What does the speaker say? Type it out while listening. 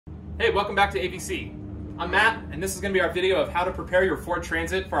Hey, welcome back to ABC. I'm Matt, and this is going to be our video of how to prepare your Ford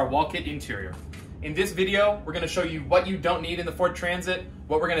Transit for our wall kit interior. In this video, we're going to show you what you don't need in the Ford Transit,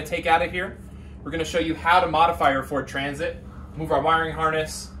 what we're going to take out of here. We're going to show you how to modify your Ford Transit, move our wiring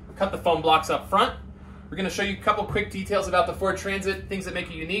harness, cut the foam blocks up front. We're going to show you a couple quick details about the Ford Transit, things that make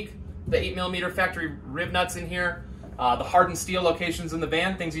it unique, the 8mm factory rib nuts in here, the hardened steel locations in the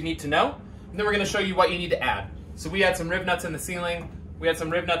van, things you need to know. And then we're going to show you what you need to add. So we had some rib nuts in the ceiling, we had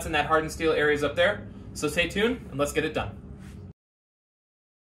some rib nuts in that hardened steel areas up there. So stay tuned and let's get it done.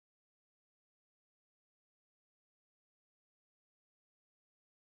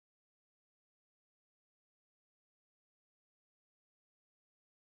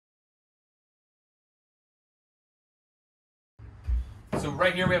 So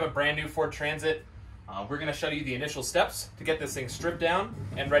right here we have a brand new Ford Transit. We're going to show you the initial steps to get this thing stripped down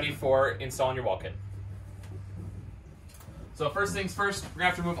and ready for installing your wall kit. So first things first, we're going to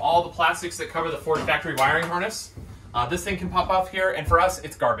have to remove all the plastics that cover the Ford factory wiring harness. This thing can pop off here, and for us,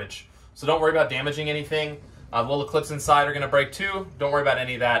 it's garbage. So don't worry about damaging anything. The little clips inside are going to break too. Don't worry about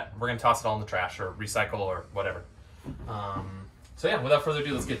any of that. We're going to toss it all in the trash or recycle or whatever. So yeah, without further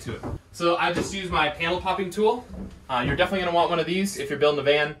ado, let's get to it. So I just used my panel popping tool. You're definitely going to want one of these if you're building a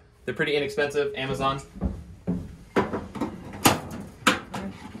van. They're pretty inexpensive, Amazon. And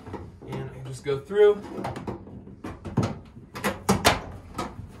I just go through.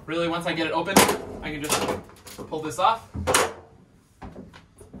 Really, once I get it open, I can just pull this off,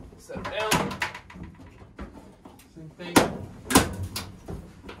 set it down, same thing.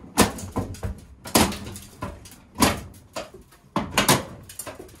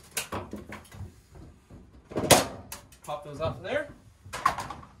 Pop those off there.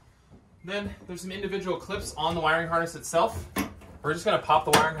 Then there's some individual clips on the wiring harness itself. We're just going to pop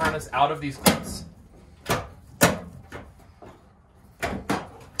the wiring harness out of these clips.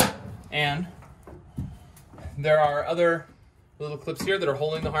 And there are other little clips here that are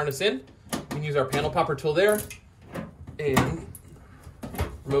holding the harness in. We can use our panel popper tool there and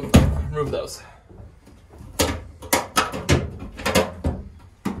remove those.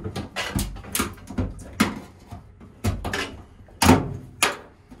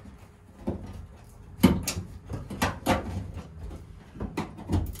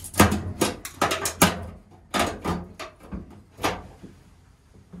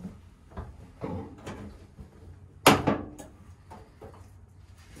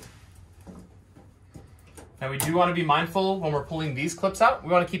 Now we do want to be mindful when we're pulling these clips out.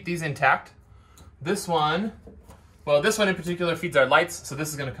 We want to keep these intact. This one, well, this one in particular feeds our lights, so this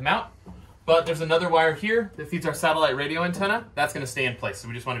is going to come out. But there's another wire here that feeds our satellite radio antenna. That's going to stay in place, so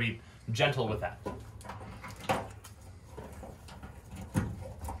we just want to be gentle with that.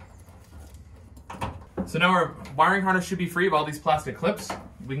 So now our wiring harness should be free of all these plastic clips.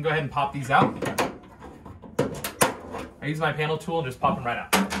 We can go ahead and pop these out. I use my panel tool and just pop them right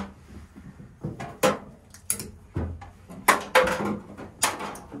out.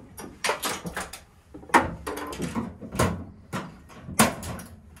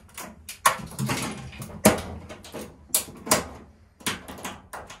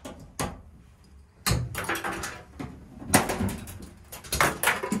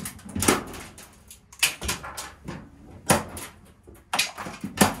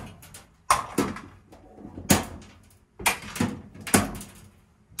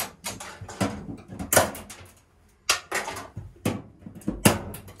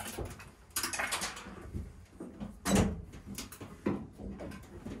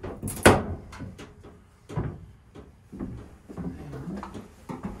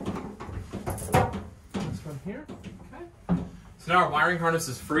 Here. Okay. So now our wiring harness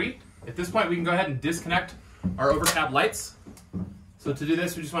is free. At this point, we can go ahead and disconnect our overcap lights. So to do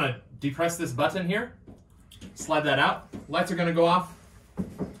this, we just want to depress this button here, slide that out. Lights are going to go off.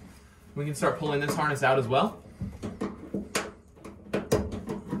 We can start pulling this harness out as well.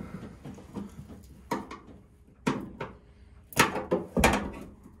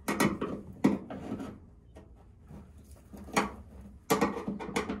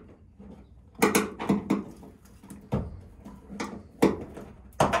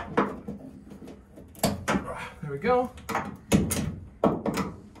 There we go.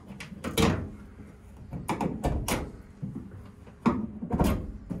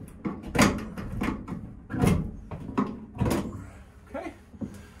 Okay.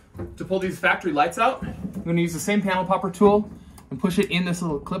 To pull these factory lights out, I'm going to use the same panel popper tool and push it in this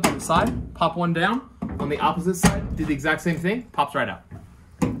little clip on the side. Pop one down. On the opposite side, do the exact same thing. Pops right out.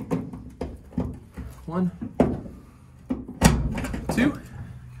 1, 2. Okay.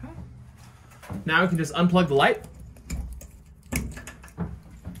 Now we can just unplug the light.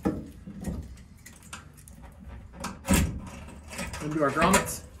 Undo our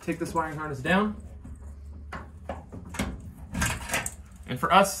grommets, take this wiring harness down. And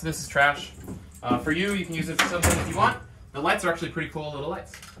for us, this is trash. For you, you can use it for something if you want. The lights are actually pretty cool little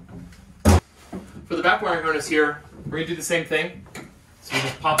lights. For the back wiring harness here, we're gonna do the same thing. So we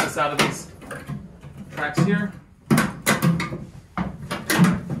just pop this out of these tracks here.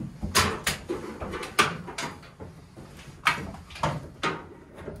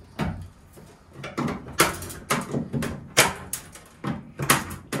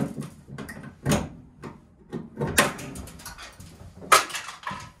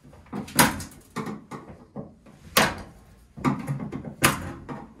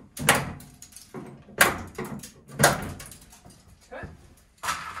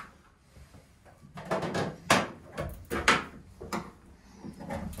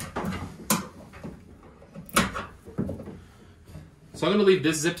 So I'm going to leave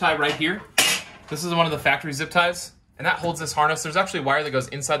this zip tie right here. This is one of the factory zip ties, and that holds this harness. There's actually a wire that goes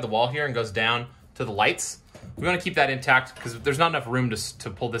inside the wall here and goes down to the lights. We want to keep that intact because there's not enough room to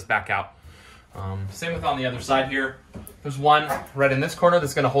pull this back out. Same with on the other side here. There's one right in this corner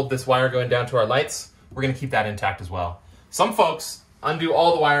that's going to hold this wire going down to our lights. We're going to keep that intact as well. Some folks undo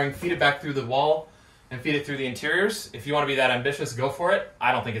all the wiring, feed it back through the wall, and feed it through the interiors. If you want to be that ambitious, go for it.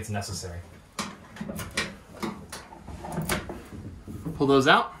 I don't think it's necessary. Pull those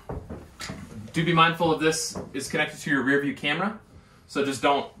out. Do be mindful of this is connected to your rear view camera, so just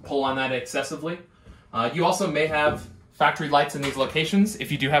don't pull on that excessively. You also may have factory lights in these locations.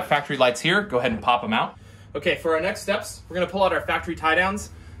 If you do have factory lights here, go ahead and pop them out. Okay, for our next steps, we're going to pull out our factory tie downs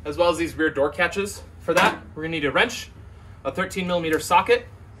as well as these rear door catches. For that, we're going to need a wrench, a 13mm socket,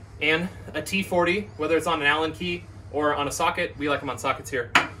 and a T40, whether it's on an Allen key or on a socket. We like them on sockets here,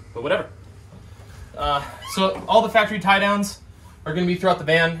 but whatever. So all the factory tie downs are going to be throughout the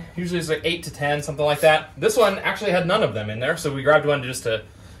van. Usually it's like 8 to 10, something like that. This one actually had none of them in there, so we grabbed one just to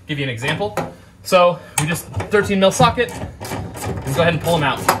give you an example. So we just 13mm socket, and go ahead and pull them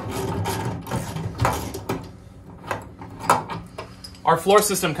out. Our floor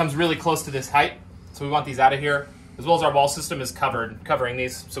system comes really close to this height, so we want these out of here, as well as our wall system is covering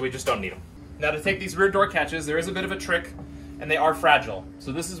these, so we just don't need them. Now to take these rear door catches, there is a bit of a trick, and they are fragile.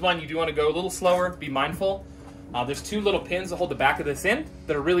 So this is one you do want to go a little slower, be mindful. There's two little pins that hold the back of this in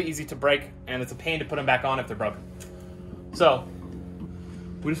that are really easy to break, and it's a pain to put them back on if they're broken. So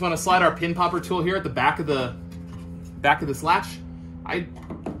we just want to slide our pin popper tool here at the back of this latch. I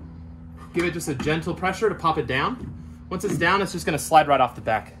give it just a gentle pressure to pop it down. Once it's down, it's just going to slide right off the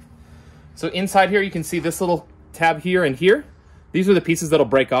back. So inside here, you can see this little tab here and here. These are the pieces that'll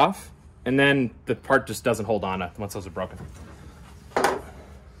break off, and then the part just doesn't hold on once those are broken.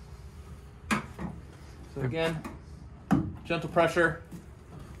 So again, gentle pressure.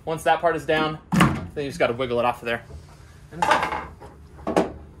 Once that part is down, then you just got to wiggle it off of there. And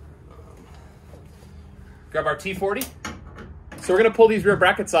grab our T40. So we're going to pull these rear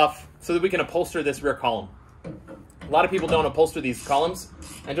brackets off so that we can upholster this rear column. A lot of people don't upholster these columns,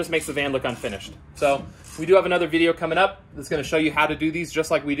 and it just makes the van look unfinished. So we do have another video coming up that's going to show you how to do these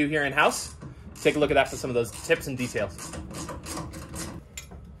just like we do here in-house. Take a look at that for some of those tips and details.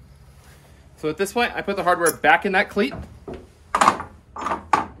 So at this point, I put the hardware back in that cleat. I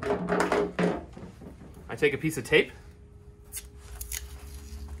take a piece of tape.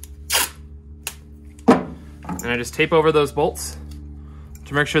 And I just tape over those bolts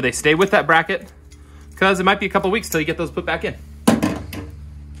to make sure they stay with that bracket, because it might be a couple weeks till you get those put back in.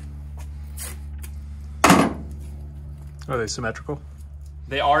 Are they symmetrical?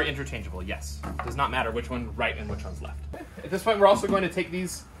 They are interchangeable, yes. It does not matter which one's right and which one's left. At this point, we're also going to take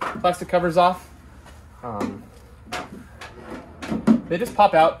these plastic covers off. They just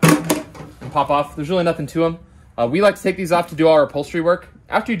pop out and pop off. There's really nothing to them. We like to take these off to do our upholstery work.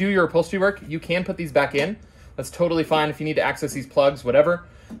 After you do your upholstery work, you can put these back in. That's totally fine if you need to access these plugs, whatever.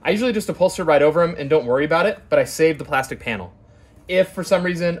 I usually just upholster right over them and don't worry about it, but I save the plastic panel. If for some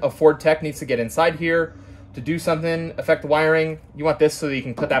reason a Ford tech needs to get inside here to do something, affect the wiring, you want this so that you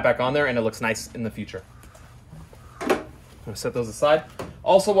can put that back on there and it looks nice in the future. I'm gonna set those aside.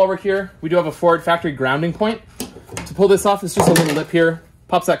 Also, while we're here, we do have a Ford factory grounding point. To pull this off, it's just a little lip here,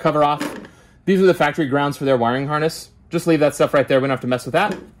 pops that cover off. These are the factory grounds for their wiring harness. Just leave that stuff right there, we don't have to mess with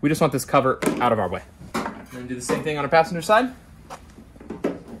that. We just want this cover out of our way. And then do the same thing on our passenger side.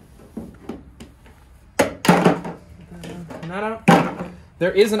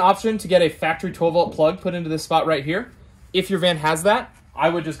 There is an option to get a factory 12-volt plug put into this spot right here. If your van has that, I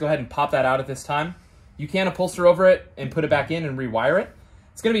would just go ahead and pop that out at this time. You can upholster over it and put it back in and rewire it.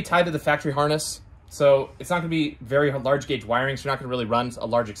 It's going to be tied to the factory harness, so it's not going to be very large gauge wiring, so you're not going to really run a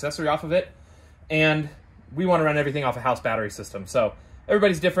large accessory off of it. And we want to run everything off a house battery system. So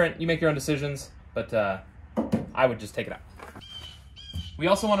everybody's different. You make your own decisions, but I would just take it out. We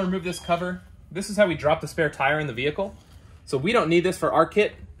also want to remove this cover. This is how we drop the spare tire in the vehicle. So we don't need this for our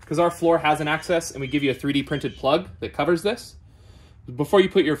kit because our floor has an access, and we give you a 3D printed plug that covers this. Before you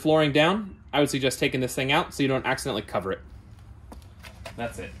put your flooring down, I would suggest taking this thing out so you don't accidentally cover it.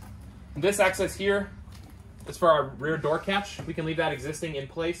 That's it. This access here is for our rear door catch. We can leave that existing in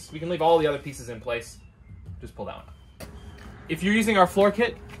place. We can leave all the other pieces in place. Just pull that one out. If you're using our floor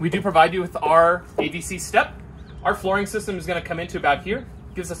kit, we do provide you with our AVC step. Our flooring system is going to come into about here.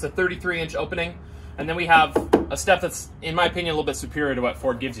 Gives us a 33-inch opening. And then we have a step that's, in my opinion, a little bit superior to what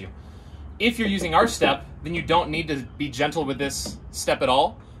Ford gives you. If you're using our step, then you don't need to be gentle with this step at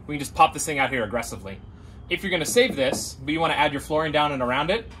all. We can just pop this thing out here aggressively. If you're going to save this, but you want to add your flooring down and around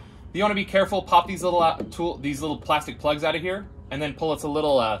it, you want to be careful. Pop these little plastic plugs out of here, and then pull its a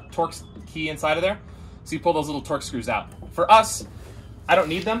little Torx key inside of there. So you pull those little Torx screws out. For us, I don't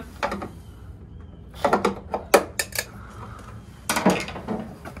need them.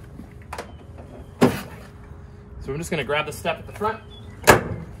 So we're just going to grab the step at the front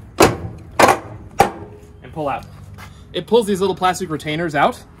and pull out. It pulls these little plastic retainers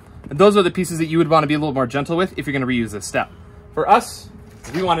out, and those are the pieces that you would want to be a little more gentle with if you're going to reuse this step. For us,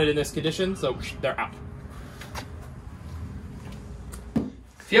 we want it in this condition, so they're out.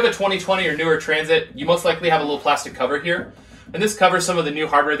 If you have a 2020 or newer Transit, you most likely have a little plastic cover here. And this covers some of the new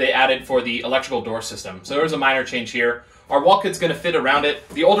hardware they added for the electrical door system. So there's a minor change here. Our wall kit's going to fit around it.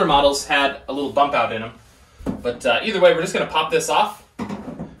 The older models had a little bump out in them. But either way, we're just going to pop this off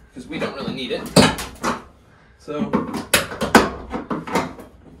because we don't really need it. So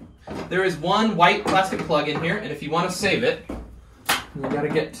there is one white plastic plug in here, and if you want to save it, you got to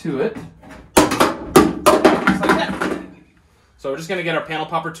get to it just like that. So we're just going to get our panel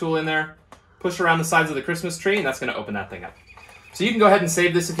popper tool in there, push around the sides of the Christmas tree, and that's going to open that thing up. So you can go ahead and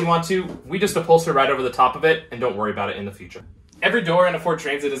save this if you want to. We just upholster right over the top of it, and don't worry about it in the future. Every door in a Ford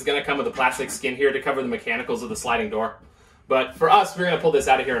Transit is going to come with a plastic skin here to cover the mechanicals of the sliding door. But for us, we're going to pull this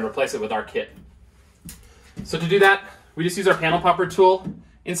out of here and replace it with our kit. So to do that, we just use our panel popper tool,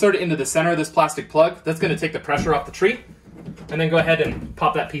 insert it into the center of this plastic plug. That's going to take the pressure off the tree, and then go ahead and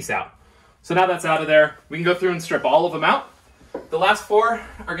pop that piece out. So now that's out of there, we can go through and strip all of them out. The last four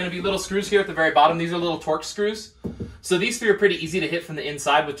are going to be little screws here at the very bottom. These are little Torx screws. So these three are pretty easy to hit from the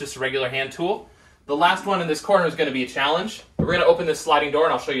inside with just a regular hand tool. The last one in this corner is going to be a challenge. We're going to open this sliding door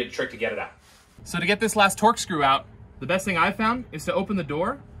and I'll show you a trick to get it out. So to get this last Torx screw out, the best thing I've found is to open the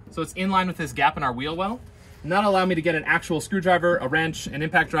door so it's in line with this gap in our wheel well. And that'll allow me to get an actual screwdriver, a wrench, an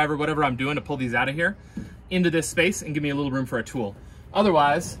impact driver, whatever I'm doing to pull these out of here into this space and give me a little room for a tool.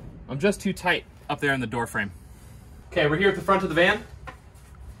 Otherwise, I'm just too tight up there in the door frame. Okay, we're here at the front of the van.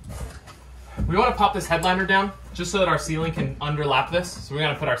 We want to pop this headliner down just so that our ceiling can underlap this. So we're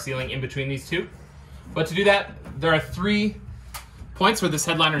going to put our ceiling in between these two. But to do that, there are 3 points where this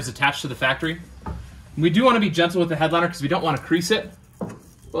headliner is attached to the factory. We do want to be gentle with the headliner because we don't want to crease it.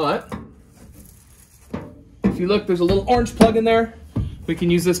 But if you look, there's a little orange plug in there. We can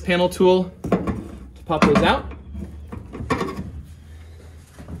use this panel tool to pop those out.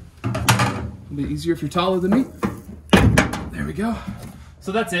 A bit easier if you're taller than me. There we go.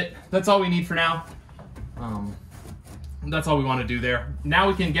 So that's it. That's all we need for now. That's all we want to do there. Now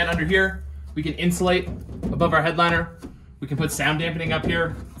we can get under here. We can insulate above our headliner. We can put sound dampening up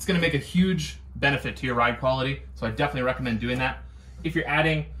here. It's going to make a huge benefit to your ride quality. So I definitely recommend doing that. If you're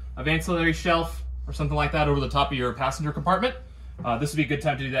adding an ancillary shelf or something like that over the top of your passenger compartment, this would be a good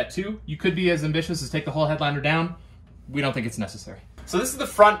time to do that too. You could be as ambitious as take the whole headliner down. We don't think it's necessary. So this is the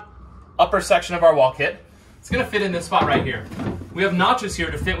front upper section of our wall kit. It's going to fit in this spot right here. We have notches here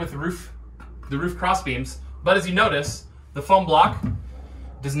to fit with the roof cross beams, but as you notice, the foam block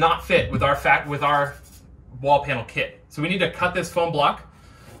does not fit with our wall panel kit. So we need to cut this foam block.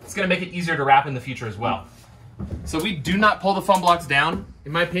 It's going to make it easier to wrap in the future as well. So we do not pull the foam blocks down.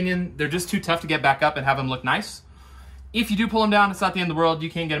 In my opinion, they're just too tough to get back up and have them look nice. If you do pull them down, it's not the end of the world. You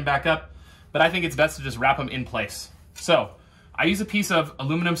can get them back up, but I think it's best to just wrap them in place. So I use a piece of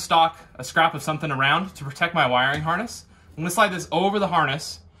aluminum stock, a scrap of something around to protect my wiring harness. I'm going to slide this over the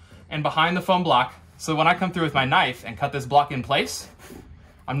harness and behind the foam block, so when I come through with my knife and cut this block in place,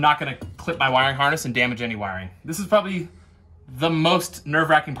 I'm not going to clip my wiring harness and damage any wiring. This is probably the most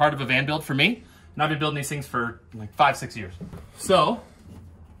nerve-wracking part of a van build for me, and I've been building these things for like 5-6 years. So,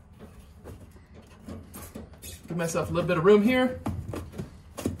 give myself a little bit of room here.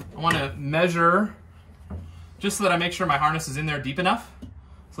 I want to measure just so that I make sure my harness is in there deep enough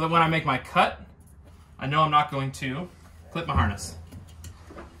so that when I make my cut, I know I'm not going to clip my harness.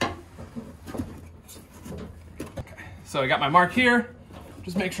 So I got my mark here.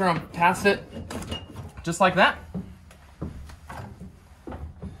 Just make sure I'm past it, just like that.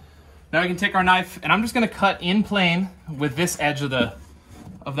 Now we can take our knife, and I'm just gonna cut in plane with this edge of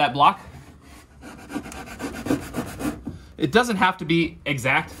that block. It doesn't have to be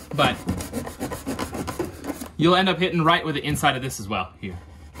exact, but you'll end up hitting right with the inside of this as well. Here,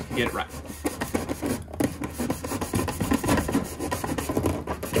 get it right.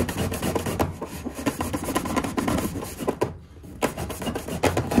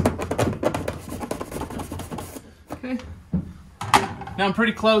 Okay, now I'm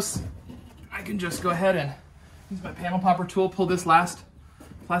pretty close. I can just go ahead and use my panel popper tool, pull this last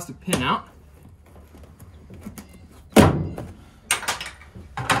plastic pin out.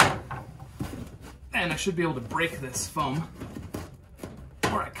 And I should be able to break this foam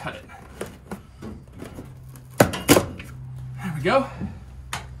before I cut it. There we go.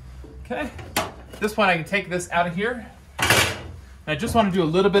 Okay, at this point I can take this out of here. And I just want to do a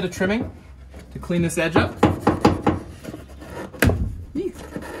little bit of trimming to clean this edge up.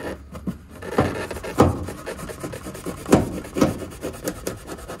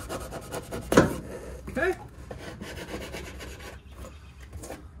 Okay.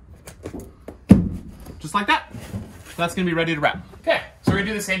 Just like that. That's gonna be ready to wrap. Okay, so we're gonna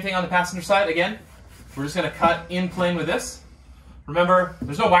do the same thing on the passenger side again. We're just gonna cut in plane with this. Remember,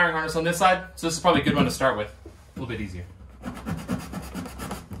 there's no wiring harness on this side, so this is probably a good one to start with. A little bit easier.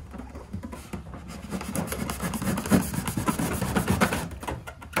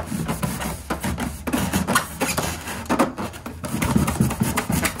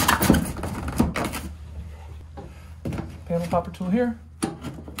 Panel popper tool here.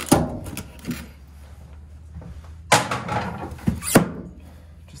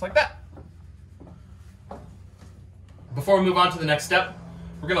 Just like that. Before we move on to the next step,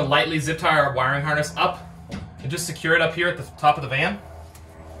 we're gonna lightly zip tie our wiring harness up and just secure it up here at the top of the van.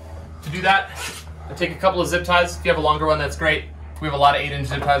 To do that, I take a couple of zip ties. If you have a longer one, that's great. We have a lot of 8-inch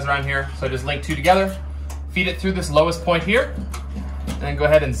zip ties around here, so I just link two together, feed it through this lowest point here, and then go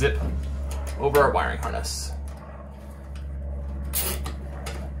ahead and zip over our wiring harness.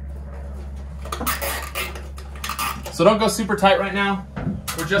 So don't go super tight right now.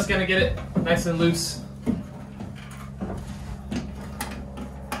 We're just gonna get it nice and loose.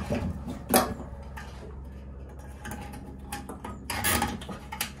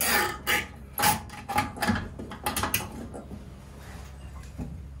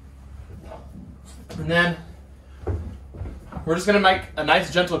 And then we're just gonna make a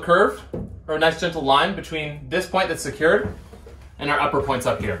nice gentle curve, or a nice gentle line between this point that's secured and our upper points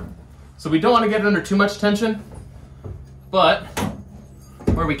up here. So we don't wanna get it under too much tension, but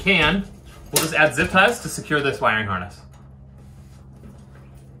where we can, we'll just add zip ties to secure this wiring harness.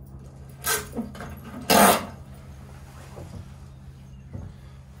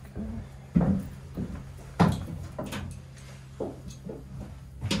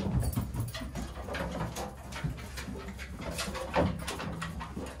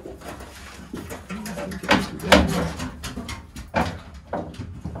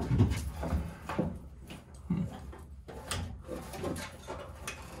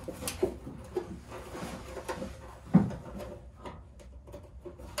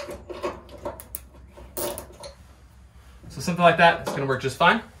 So something like that, it's gonna work just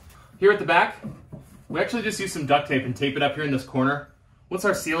fine. Here at the back, we actually just use some duct tape and tape it up here in this corner. Once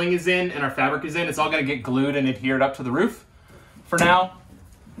our ceiling is in and our fabric is in, it's all gonna get glued and adhered up to the roof. For now,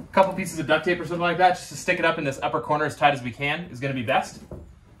 a couple pieces of duct tape or something like that, just to stick it up in this upper corner as tight as we can is gonna be best.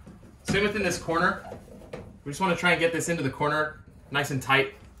 Same within this corner. We just wanna try and get this into the corner nice and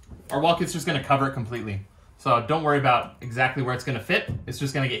tight. Our wall kit's just gonna cover it completely. So don't worry about exactly where it's gonna fit. It's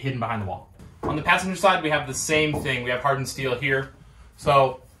just gonna get hidden behind the wall. On the passenger side, we have the same thing. We have hardened steel here.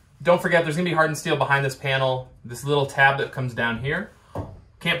 So don't forget, there's gonna be hardened steel behind this panel, this little tab that comes down here.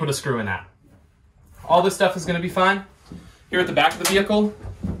 Can't put a screw in that. All this stuff is gonna be fine. Here at the back of the vehicle,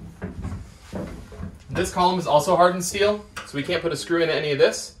 this column is also hardened steel, so we can't put a screw into any of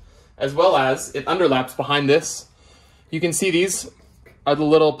this, as well as it underlaps behind this. You can see these are the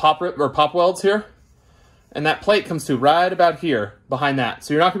little pop welds here. And that plate comes to right about here behind that.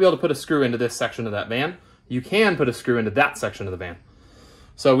 So you're not gonna be able to put a screw into this section of that van. You can put a screw into that section of the van.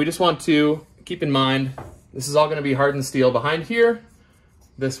 So we just want to keep in mind, this is all gonna be hardened steel behind here,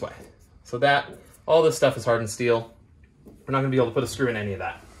 this way. So that, all this stuff is hardened steel. We're not gonna be able to put a screw in any of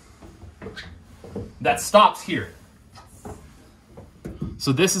that. That stops here.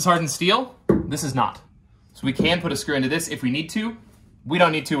 So this is hardened steel, this is not. So we can put a screw into this if we need to. We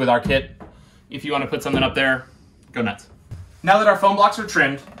don't need to with our kit. If you want to put something up there, go nuts. Now that our foam blocks are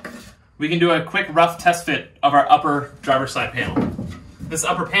trimmed, we can do a quick rough test fit of our upper driver's side panel. This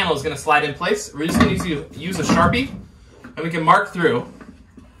upper panel is going to slide in place. We're just going to use a Sharpie, and we can mark through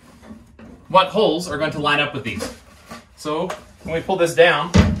what holes are going to line up with these. So when we pull this down,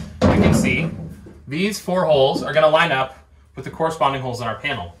 you can see these 4 holes are going to line up with the corresponding holes in our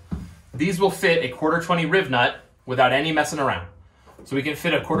panel. These will fit a 1/4-20 riv nut without any messing around. So we can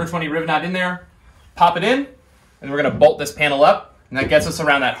fit a 1/4-20 riv nut in there, pop it in, and we're going to bolt this panel up, and that gets us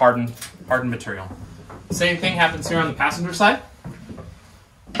around that hardened material. Same thing happens here on the passenger side.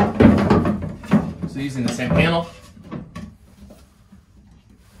 So using the same panel.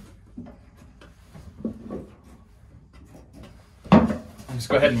 And just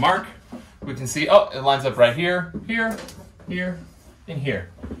go ahead and mark. We can see, oh, it lines up right here, here, here, and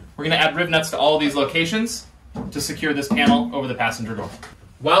here. We're going to add riv nuts to all of these locations to secure this panel over the passenger door.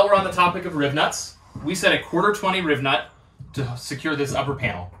 While we're on the topic of riv nuts, we set a 1/4-20 riv nut to secure this upper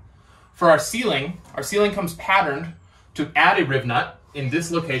panel. For our ceiling comes patterned to add a riv nut in this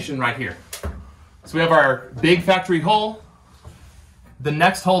location right here. So we have our big factory hole. The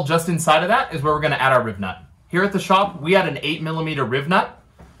next hole just inside of that is where we're going to add our riv nut. Here at the shop, we add an 8mm riv nut,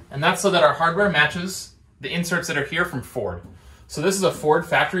 and that's so that our hardware matches the inserts that are here from Ford. So this is a Ford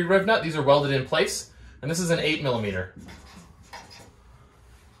factory riv nut. These are welded in place, and this is an 8mm.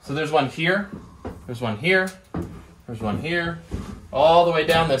 So there's one here, there's one here, there's one here, all the way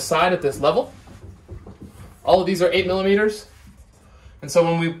down this side at this level. All of these are 8mm. And so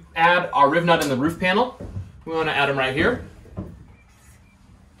when we add our riv nut in the roof panel, we want to add them right here.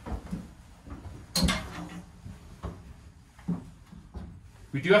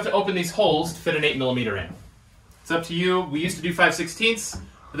 We do have to open these holes to fit an 8mm in. It's up to you. We used to do 5/16,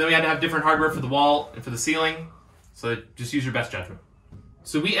 but then we had to have different hardware for the wall and for the ceiling. So just use your best judgment.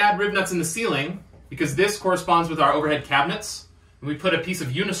 So we add riv nuts in the ceiling because this corresponds with our overhead cabinets. And we put a piece of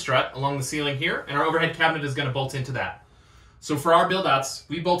unistrut along the ceiling here, and our overhead cabinet is going to bolt into that. So for our build outs,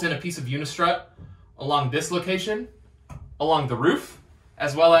 we bolt in a piece of unistrut along this location, along the roof,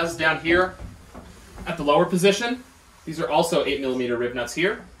 as well as down here at the lower position. These are also 8mm riv nuts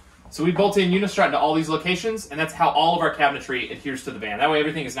here. So we bolt in unistrut into all these locations, and that's how all of our cabinetry adheres to the van. That way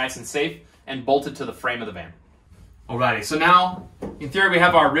everything is nice and safe and bolted to the frame of the van. Alrighty, so now, in theory, we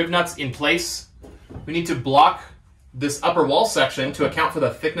have our riv nuts in place. We need to block this upper wall section to account for the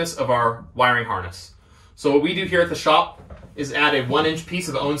thickness of our wiring harness. So what we do here at the shop is add a 1-inch piece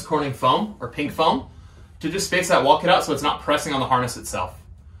of Owens Corning foam, or pink foam, to just space that wall kit out so it's not pressing on the harness itself.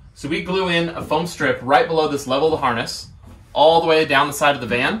 So we glue in a foam strip right below this level of the harness, all the way down the side of the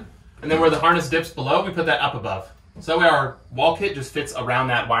van, and then where the harness dips below, we put that up above. So that way our wall kit just fits around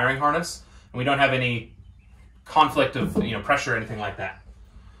that wiring harness, and we don't have any conflict of pressure or anything like that.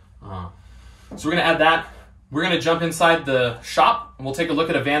 So we're going to add that. We're going to jump inside the shop, and we'll take a look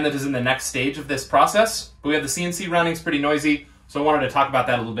at a van that is in the next stage of this process. But we have the CNC running, it's pretty noisy, so I wanted to talk about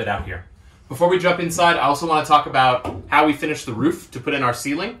that a little bit out here. Before we jump inside, I also want to talk about how we finish the roof to put in our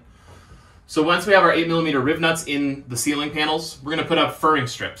ceiling. So once we have our 8mm riv nuts in the ceiling panels, we're going to put up furring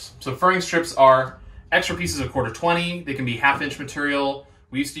strips. So furring strips are extra pieces of 1/4-20. They can be 1/2-inch material.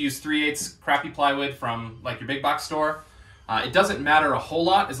 We used to use 3/8 crappy plywood from like your big box store. It doesn't matter a whole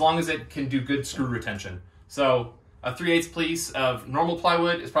lot as long as it can do good screw retention. So a 3/8 piece of normal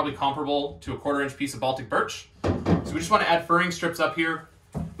plywood is probably comparable to a 1/4-inch piece of Baltic birch. So we just want to add furring strips up here.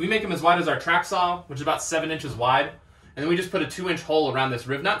 We make them as wide as our track saw, which is about 7 inches wide. And then we just put a 2-inch hole around this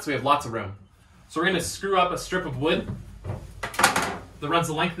riv nut so we have lots of room. So we're going to screw up a strip of wood that runs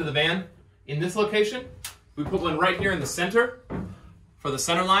the length of the van. In this location, we put one right here in the center for the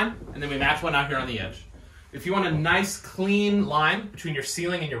center line, and then we match one out here on the edge. If you want a nice clean line between your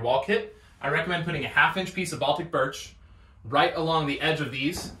ceiling and your wall kit, I recommend putting a 1/2-inch piece of Baltic birch right along the edge of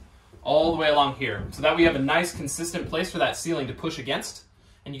these, all the way along here. So that way you have a nice consistent place for that ceiling to push against,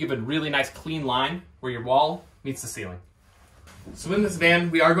 and you give a really nice clean line where your wall meets the ceiling. So in this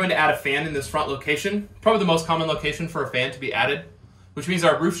van, we are going to add a fan in this front location, probably the most common location for a fan to be added, which means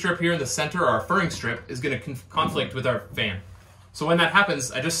our roof strip here in the center, or our furring strip, is going to conflict with our fan. So when that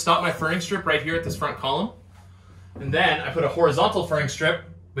happens, I just stop my furring strip right here at this front column, and then I put a horizontal furring strip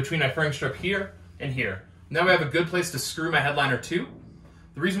between my furring strip here and here. Now we have a good place to screw my headliner to.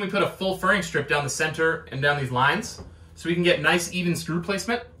 The reason we put a full furring strip down the center and down these lines, so we can get nice even screw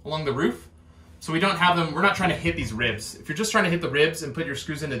placement along the roof. So we don't have them, we're not trying to hit these ribs. If you're just trying to hit the ribs and put your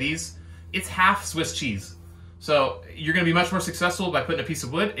screws into these, it's half Swiss cheese. So you're going to be much more successful by putting a piece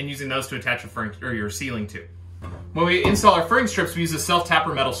of wood and using those to attach your ceiling to. When we install our furring strips, we use a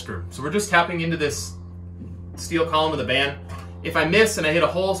self-tapper metal screw. So we're just tapping into this steel column of the van. If I miss and I hit a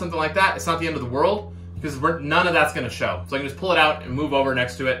hole, something like that, it's not the end of the world because none of that's going to show. So I can just pull it out and move over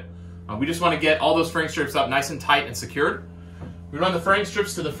next to it. We just want to get all those furring strips up nice and tight and secured. We run the furring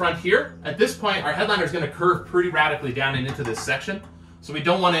strips to the front here. At this point, our headliner is going to curve pretty radically down and into this section, so we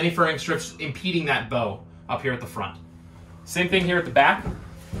don't want any furring strips impeding that bow up here at the front. Same thing here at the back.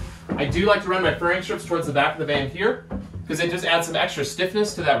 I do like to run my furring strips towards the back of the van here, because it just adds some extra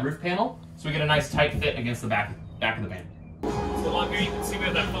stiffness to that roof panel, so we get a nice tight fit against the back of the van. So along here you can see we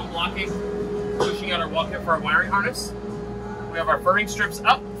have that foam blocking, pushing out our wall kit for our wiring harness. We have our furring strips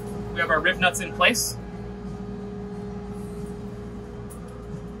up. We have our rib nuts in place.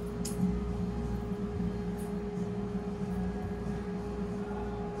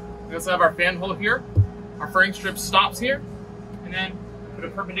 We also have our fan hole here. Our furring strip stops here, and then put a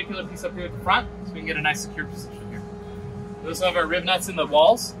perpendicular piece up here at the front so we can get a nice secure position here. We also have our rib nuts in the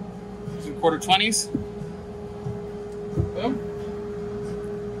walls, using 1/4-20s. Boom.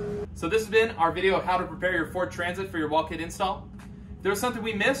 So this has been our video of how to prepare your Ford Transit for your wall kit install. If there was something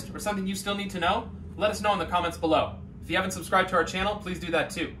we missed or something you still need to know, let us know in the comments below. If you haven't subscribed to our channel, please do that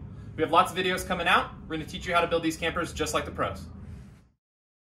too. We have lots of videos coming out. We're going to teach you how to build these campers just like the pros.